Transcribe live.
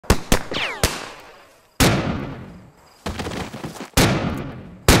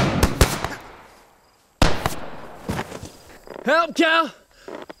Help, Cal!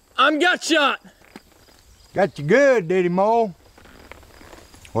 I'm got shot! Got you good, did he, Moll?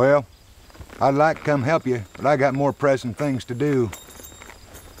 Well, I'd like to come help you, but I got more pressing things to do.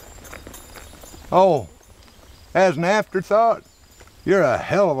 Oh, as an afterthought, you're a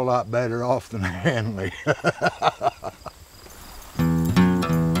hell of a lot better off than Hanley.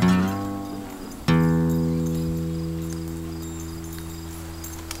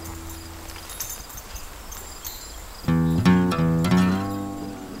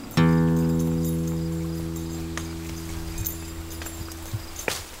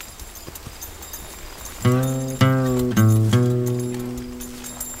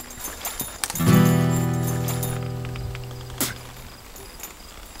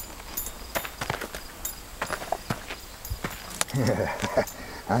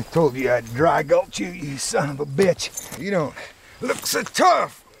 I told you I'd dry gulch you, you son of a bitch. You don't look so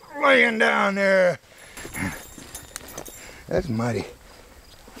tough laying down there. That's a mighty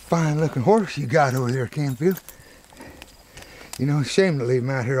fine looking horse you got over there, Canfield. You know, it's a shame to leave him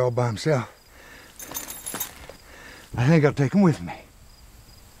out here all by himself. I think I'll take him with me.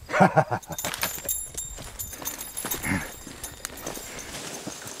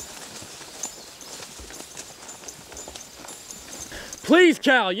 Please,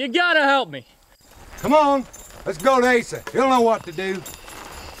 Cal, you gotta help me. Come on, let's go to Asa. He'll know what to do.